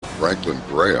Franklin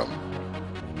Graham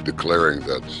declaring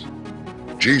that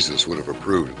Jesus would have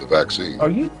approved of the vaccine.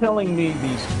 Are you telling me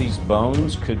these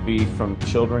bones could be from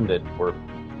children that were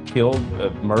killed,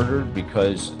 murdered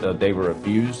because they were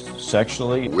abused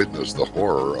sexually? Witness the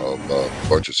horror of a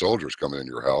bunch of soldiers coming in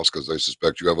your house because they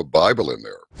suspect you have a Bible in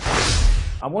there.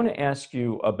 I want to ask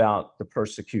you about the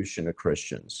persecution of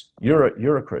Christians. You're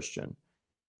a Christian.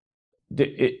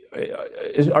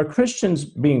 Are Christians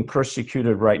being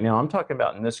persecuted right now? I'm talking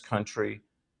about in this country.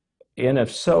 And if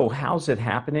so, how's it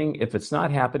happening? If it's not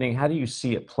happening, how do you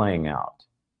see it playing out?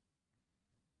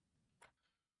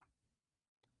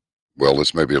 Well,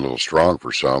 this may be a little strong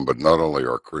for some, but not only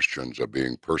are Christians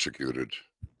being persecuted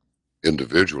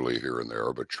individually here and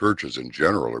there, but churches in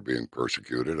general are being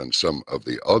persecuted, and some of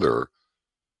the other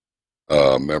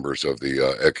members of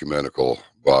the ecumenical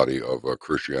body of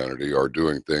Christianity are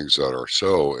doing things that are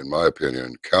so, in my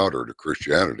opinion, counter to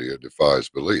Christianity, it defies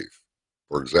belief.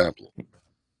 For example,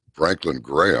 Franklin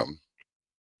Graham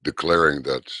declaring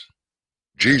that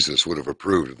Jesus would have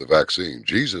approved of the vaccine.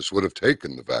 Jesus would have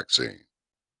taken the vaccine.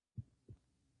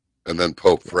 And then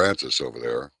Pope Francis over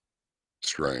there,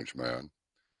 strange man,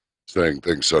 saying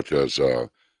things such as,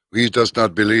 he does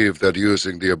not believe that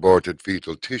using the aborted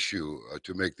fetal tissue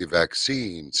to make the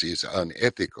vaccines is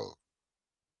unethical.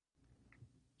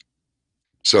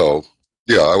 So,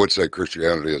 yeah, I would say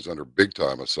Christianity is under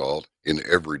big-time assault in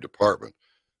every department.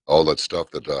 All that stuff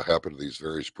that happened to these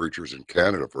various preachers in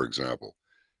Canada, for example,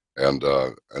 and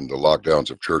the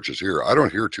lockdowns of churches here. I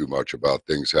don't hear too much about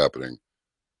things happening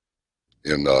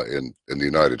in the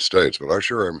United States, but I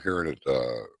sure am hearing it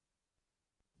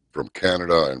from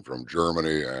Canada and from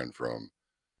Germany and from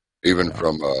even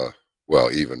from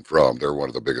they're one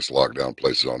of the biggest lockdown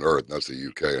places on earth, and that's the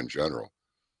UK in general.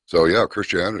 So yeah,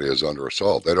 Christianity is under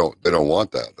assault. They don't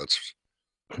want that. That's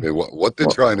what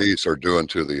the Chinese are doing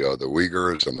to the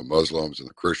Uyghurs and the Muslims and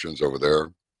the Christians over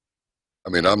there. I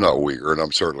mean, I'm not Uyghur and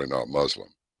I'm certainly not Muslim.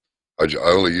 I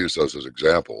only use those as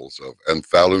examples of, and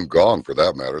Falun Gong for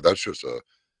that matter. That's just a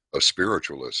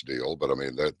spiritualist deal, but I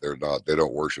mean, they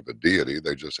don't worship a deity.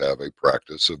 They just have a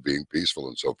practice of being peaceful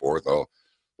and so forth. Oh,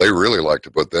 they really like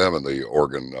to put them in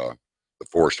the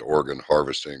forced organ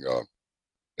harvesting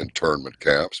internment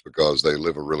camps because they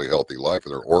live a really healthy life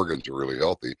and their organs are really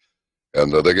healthy.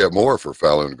 And they get more for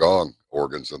Falun Gong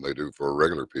organs than they do for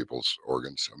regular people's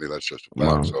organs. I mean, that's just a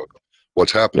fact. Wow. So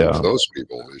what's happening to Yeah. those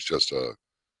people is just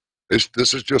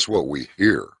this is just what we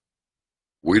hear.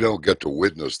 We don't get to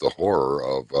witness the horror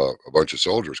of a bunch of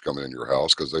soldiers coming in your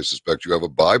house because they suspect you have a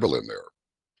Bible in there.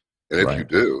 And if you Right.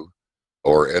 do,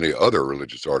 or any other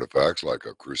religious artifacts like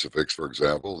a crucifix, for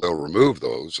example, they'll remove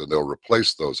those and they'll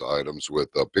replace those items with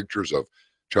pictures of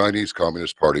Chinese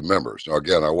Communist Party members. Now,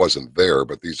 again, I wasn't there,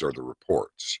 but these are the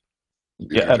reports.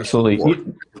 These Yeah, are just absolutely.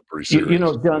 reports. Pretty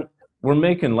serious. John, we're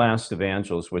making Last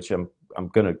Evangels, which I'm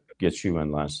going to get you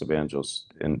in Last Evangels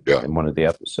Yeah. in one of the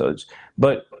episodes.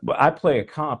 But I play a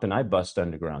cop and I bust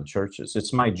underground churches.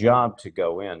 It's my job to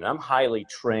go in. And I'm highly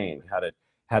trained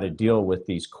how to deal with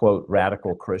these quote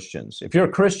radical Christians. If you're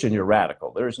a Christian, you're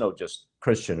radical. There is no just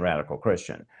Christian radical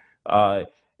Christian.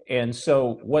 And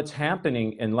so what's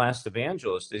happening in Last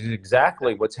Evangelist is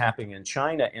exactly what's happening in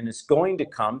China, and it's going to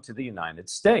come to the United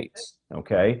States.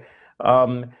 Okay.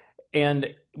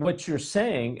 And what you're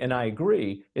saying, and I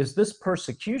agree, is this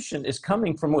persecution is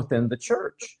coming from within the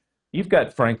church. You've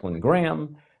got Franklin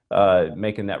Graham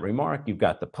making that remark. You've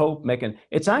got the Pope making,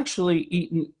 it's actually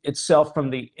eating itself from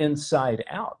the inside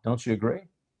out. Don't you agree?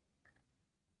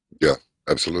 Yeah,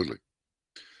 absolutely.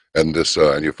 And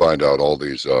and you find out all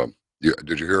these,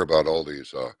 did you hear about all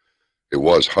these, it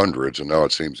was hundreds, and now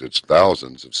it seems it's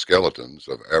thousands of skeletons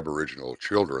of Aboriginal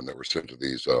children that were sent to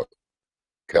these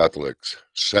Catholic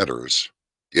centers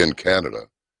in Canada.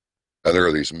 And there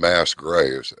are these mass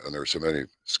graves, and there are so many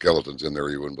skeletons in there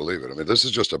you wouldn't believe it. I mean, this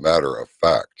is just a matter of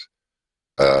fact.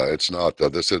 It's not,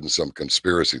 this isn't some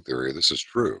conspiracy theory. This is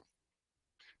true.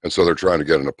 And so they're trying to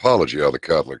get an apology out of the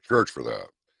Catholic Church for that.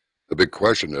 The big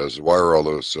question is, why are all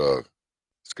those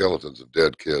skeletons of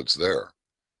dead kids there?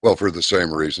 Well, for the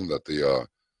same reason that the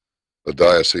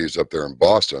diocese up there in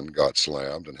Boston got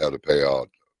slammed and had to pay out,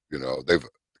 the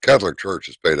Catholic Church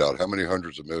has paid out how many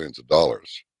hundreds of millions of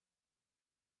dollars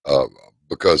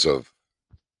because of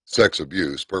sex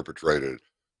abuse perpetrated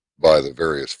by the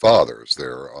various fathers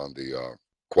there on the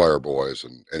choir boys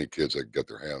and any kids they can get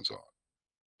their hands on.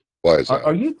 Why is that?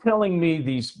 Are you telling me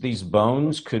these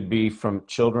bones could be from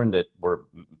children that were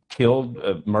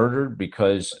killed, murdered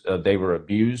because they were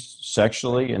abused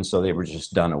sexually, and so they were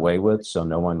just done away with, so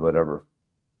no one would ever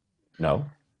know?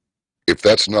 If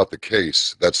that's not the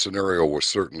case, that scenario will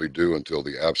certainly do until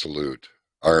the absolute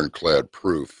ironclad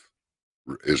proof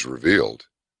is revealed.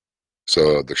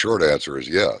 So the short answer is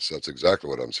yes. That's exactly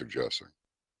what I'm suggesting.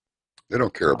 They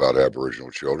don't care about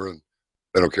Aboriginal children.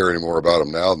 They don't care any more about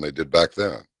them now than they did back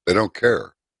then. They don't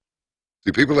care.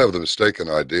 See, people have the mistaken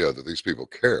idea that these people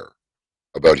care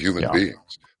about human Yeah.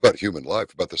 beings, about human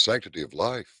life, about the sanctity of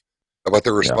life, about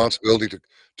their Yeah. responsibility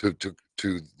to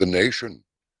the nation,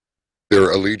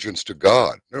 their allegiance to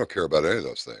God. They don't care about any of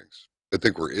those things. They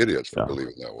think we're idiots for Yeah.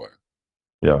 believing that way.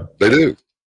 Yeah. They do.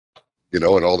 And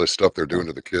all this stuff they're doing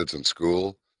to the kids in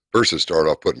school. First, they start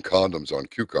off putting condoms on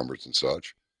cucumbers and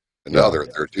such, and now Yeah.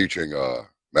 they're teaching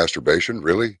masturbation,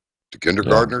 really, to Yeah.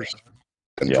 kindergartners,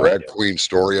 and Yeah. drag queen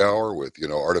story hour with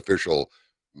artificial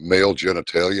male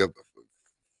genitalia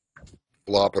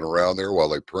flopping around there while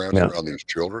they prance Yeah. around these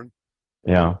children.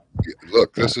 Yeah.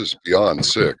 Look, Yeah. this is beyond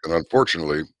sick, and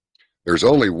unfortunately, there's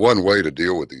only one way to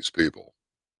deal with these people.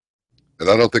 And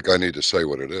I don't think I need to say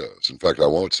what it is. In fact, I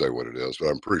won't say what it is, but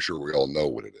I'm pretty sure we all know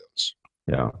what it is.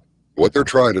 Yeah. What they're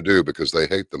trying to do, because they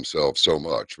hate themselves so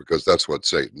much, because that's what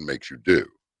Satan makes you do.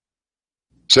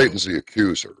 Satan's the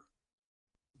accuser.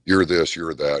 You're this,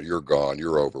 you're that, you're gone,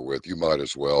 you're over with. You might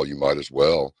as well, you might as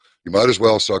well. You might as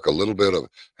well suck a little bit of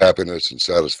happiness and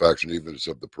satisfaction, even if it's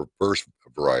of the perverse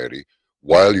variety,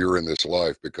 while you're in this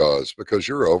life, because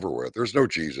you're over with. There's no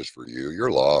Jesus for you.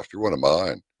 You're lost. You're one of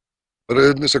mine. But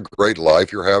isn't this a great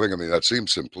life you're having? I mean, that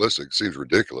seems simplistic, seems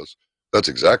ridiculous. That's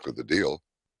exactly the deal.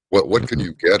 What can Mhm.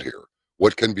 you get here?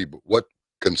 What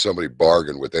can somebody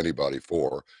bargain with anybody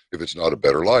for if it's not a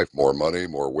better life? More money,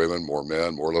 more women, more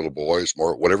men, more little boys,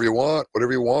 more whatever you want,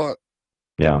 whatever you want.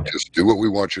 Yeah. Just do what we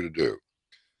want you to do.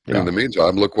 And in Yeah. the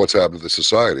meantime, look what's happened to the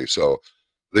society. So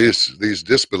these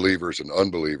disbelievers and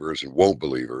unbelievers and won't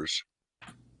believers,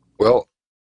 well,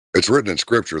 it's written in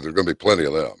scripture, there's going to be plenty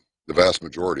of them. The vast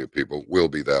majority of people will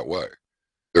be that way.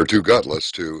 They're too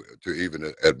gutless to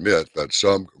even admit that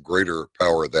some greater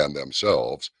power than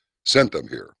themselves sent them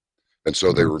here, and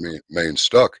so they Mhm. remain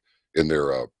stuck in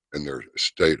their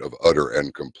state of utter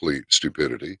and complete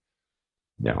stupidity.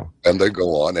 Yeah. And they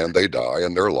go on and they die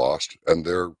and they're lost and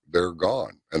they're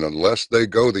gone. And unless they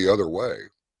go the other way,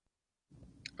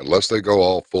 unless they go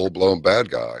all full blown bad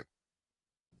guy,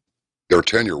 their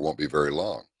tenure won't be very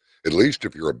long. At least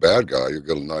if you're a bad guy, you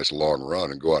get a nice long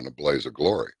run and go out in a blaze of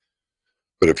glory.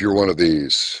 But if you're one of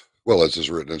these, well, as is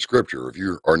written in scripture, if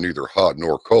you are neither hot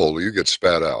nor cold, you get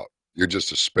spat out. You're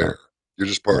just a Yeah. spare. You're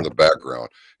just part Yeah. of the background.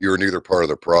 You're neither part of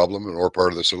the problem nor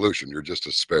part of the solution. You're just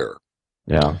a spare.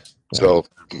 Yeah. Yeah. So,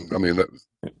 I mean, that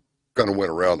kind of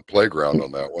went around the playground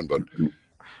on that one, but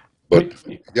But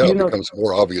yeah, it becomes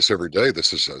more obvious every day.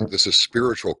 This is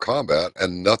spiritual combat,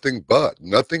 and nothing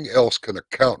else can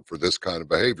account for this kind of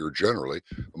behavior generally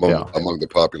yeah. among the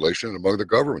population and among the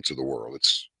governments of the world.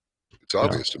 It's Yeah.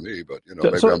 obvious to me, but So,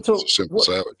 maybe so, I'm just a so simple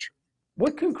savage.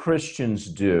 what can Christians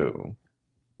do,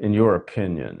 in your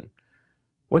opinion?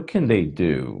 What can they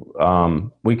do?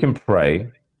 We can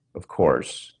pray, of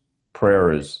course.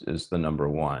 Prayer is the number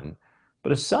one.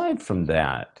 But aside from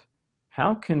that,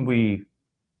 how can we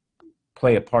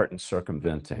play a part in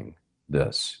circumventing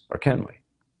this, or can we?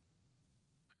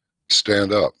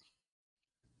 Stand up,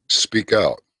 speak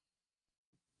out.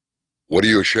 What are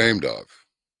you ashamed of?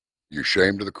 You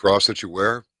ashamed of the cross that you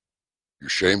wear? You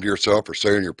ashamed of yourself for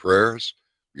saying your prayers?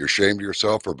 You're ashamed of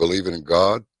yourself for believing in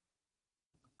God?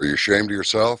 Are you ashamed of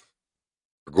yourself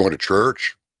for going to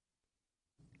church?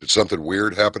 Did something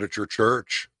weird happen at your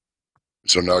church?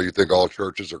 So now you think all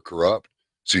churches are corrupt?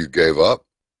 So you gave up?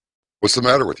 What's the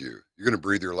matter with you? You're going to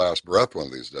breathe your last breath one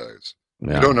of these days.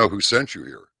 You Yeah. don't know who sent you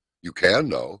here. You can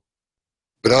know,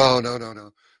 but oh, no, no,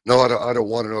 no. No, I don't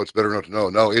want to know. It's better not to know.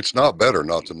 No, it's not better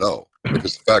not to know,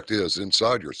 because the fact is,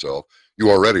 inside yourself, you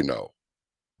already know.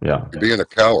 Yeah. You're being a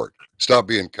coward. Stop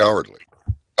being cowardly.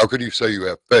 How can you say you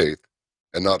have faith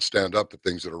and not stand up to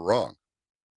things that are wrong?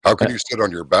 How can Uh, you sit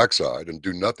on your backside and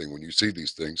do nothing when you see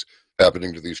these things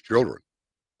happening to these children?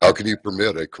 How can you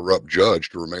permit a corrupt judge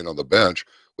to remain on the bench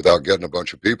without getting a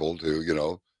bunch of people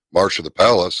to, march to the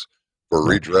palace for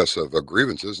yeah. redress of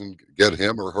grievances and get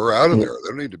him or her out of there? They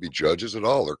don't need to be judges at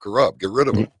all. They're corrupt. Get rid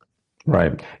of them.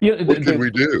 Right. Yeah. What can we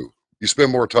do? You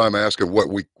spend more time asking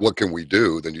what can we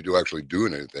do than you do actually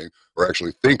doing anything or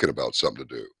actually thinking about something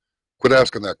to do. Quit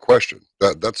asking that question.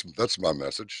 That's my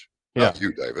message. Yeah. Not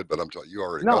you, David, but I'm telling you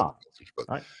already got the No, message.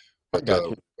 I But got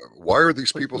you. why are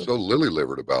these people so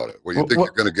lily-livered about it? Well, you think you're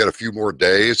What, going to get a few more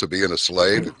days of being a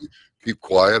slave if you keep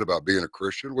quiet about being a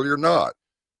Christian? Well, you're not.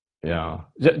 Yeah.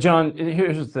 John,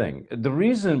 here's the thing. The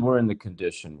reason we're in the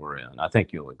condition we're in, I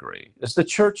think you'll agree, is the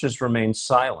church has remained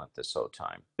silent this whole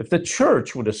time. If the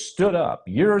church would have stood up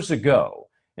years ago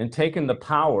and taken the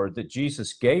power that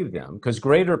Jesus gave them, because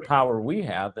greater power we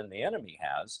have than the enemy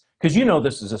has, because you know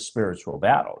this is a spiritual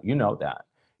battle. You know that.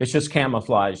 It's just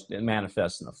camouflaged and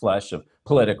manifests in the flesh of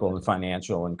political and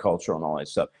financial and cultural and all that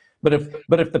stuff. But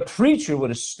if the preacher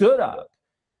would have stood up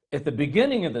at the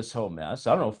beginning of this whole mess,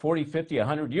 I don't know, 40, 50,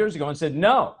 100 years ago, and said,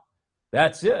 no,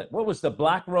 that's it. What was the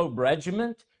Black Robe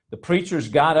Regiment? The preachers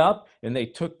got up and they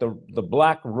took the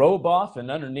black robe off,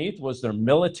 and underneath was their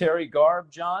military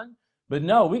garb, John. But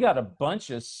no, we got a bunch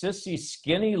of sissy,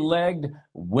 skinny-legged,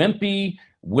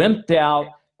 wimped out,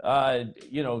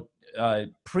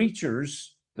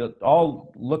 preachers that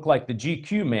all look like the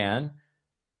GQ man.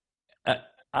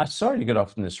 I'm sorry to get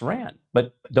off on this rant,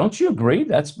 but don't you agree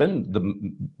that's been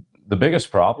the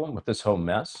biggest problem with this whole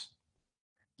mess?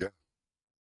 Yeah,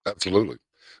 absolutely.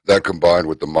 That combined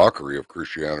with the mockery of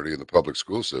Christianity in the public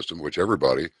school system, which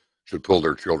everybody should pull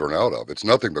their children out of. It's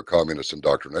nothing but communist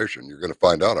indoctrination. You're going to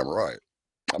find out I'm right.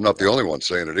 I'm not the only one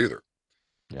saying it either.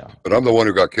 Yeah. But I'm the one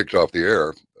who got kicked off the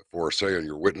air for saying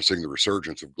you're witnessing the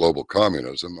resurgence of global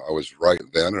communism. I was right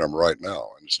then and I'm right now.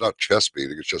 And it's not chest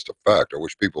beating, it's just a fact. I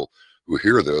wish people who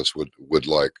hear this would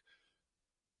like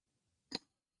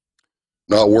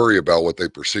not worry about what they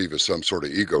perceive as some sort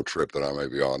of ego trip that I may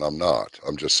be on. I'm not.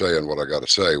 I'm just saying what I got to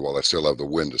say while I still have the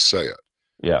wind to say it.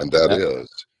 Yeah. And that is,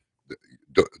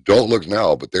 don't look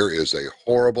now, but there is a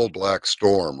horrible black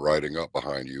storm riding up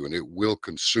behind you, and it will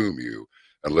consume you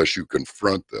unless you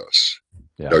confront this.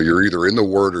 Yeah. Now, you're either in the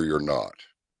Word or you're not.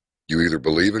 You either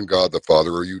believe in God the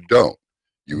Father or you don't.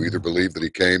 You either believe that he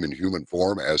came in human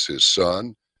form as his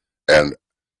son and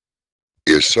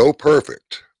is so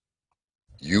perfect,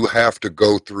 you have to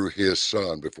go through his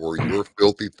son before your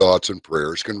filthy thoughts and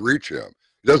prayers can reach him.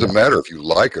 It doesn't matter if you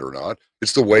like it or not.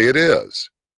 It's the way it is.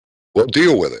 Well,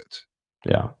 deal with it.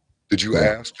 Yeah. Did you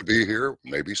ask to be here?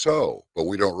 Maybe so, but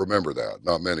we don't remember that.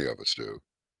 Not many of us do.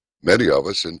 Many of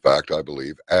us, in fact, I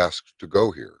believe, asked to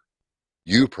go here.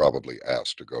 You probably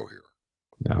asked to go here.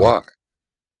 Yeah. Why?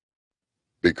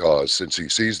 Because since he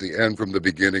sees the end from the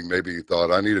beginning, maybe he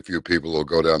thought, I need a few people who'll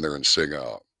go down there and sing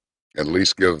out, and at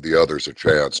least give the others a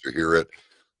chance to hear it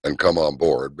and come on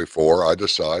board before I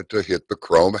decide to hit the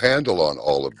chrome handle on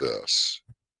all of this.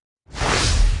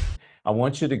 I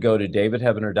want you to go to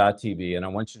davidheavener.tv and I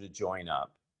want you to join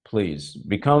up. Please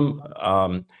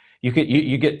become,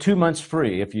 you get 2 months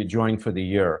free if you join for the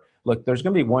year. Look, there's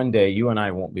going to be one day you and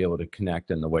I won't be able to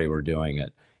connect in the way we're doing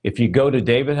it. If you go to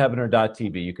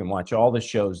davidheavener.tv, you can watch all the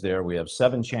shows there. We have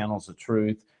 7 channels of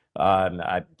truth.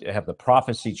 I have the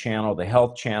Prophecy channel, the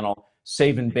Health channel,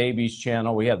 Saving Babies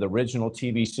channel. We have the original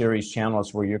TV series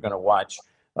channels where you're going to watch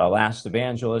Last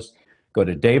Evangelist. Go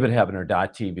to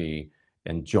davidheavener.tv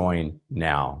and join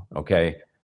now, okay?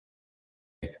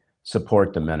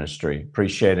 Support the ministry.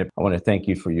 Appreciate it. I want to thank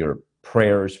you for your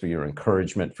prayers, for your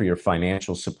encouragement, for your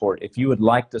financial support. If you would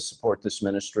like to support this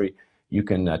ministry, you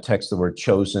can text the word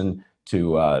chosen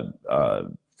to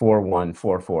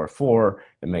 41444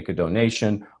 and make a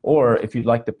donation. Or if you'd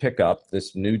like to pick up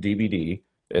this new DVD,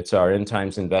 it's our End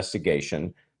Times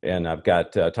Investigation. And I've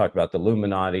got talk about the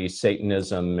Illuminati,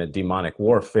 Satanism, demonic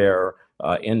warfare,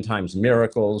 end times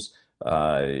miracles.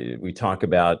 We talk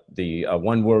about the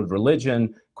one world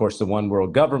religion, of course, the one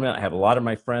world government. I have a lot of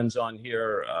my friends on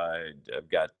here. I've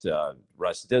got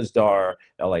Russ Dizdar,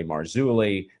 L.A.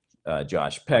 Marzulli,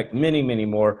 Josh Peck, many, many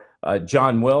more.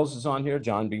 John Wells is on here,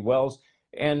 John B. Wells.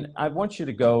 And I want you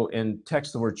to go and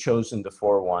text the word chosen to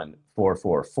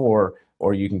 41444,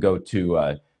 or you can go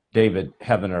to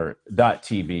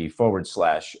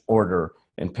davidheavener.tv/order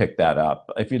and pick that up.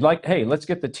 If you'd like, hey, let's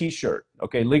get the t-shirt.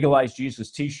 Okay, Legalize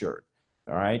Jesus t-shirt.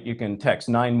 All right, you can text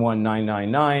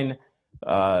 91999,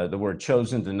 the word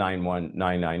chosen to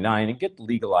 91999 and get the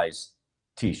Legalize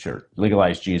t-shirt,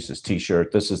 Legalize Jesus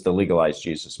t-shirt. This is the Legalize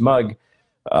Jesus mug.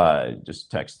 Just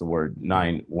text the word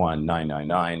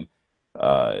 91999,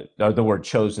 the word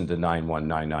chosen to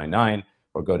 91999,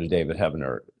 or go to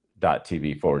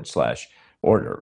davidheavener.tv/order.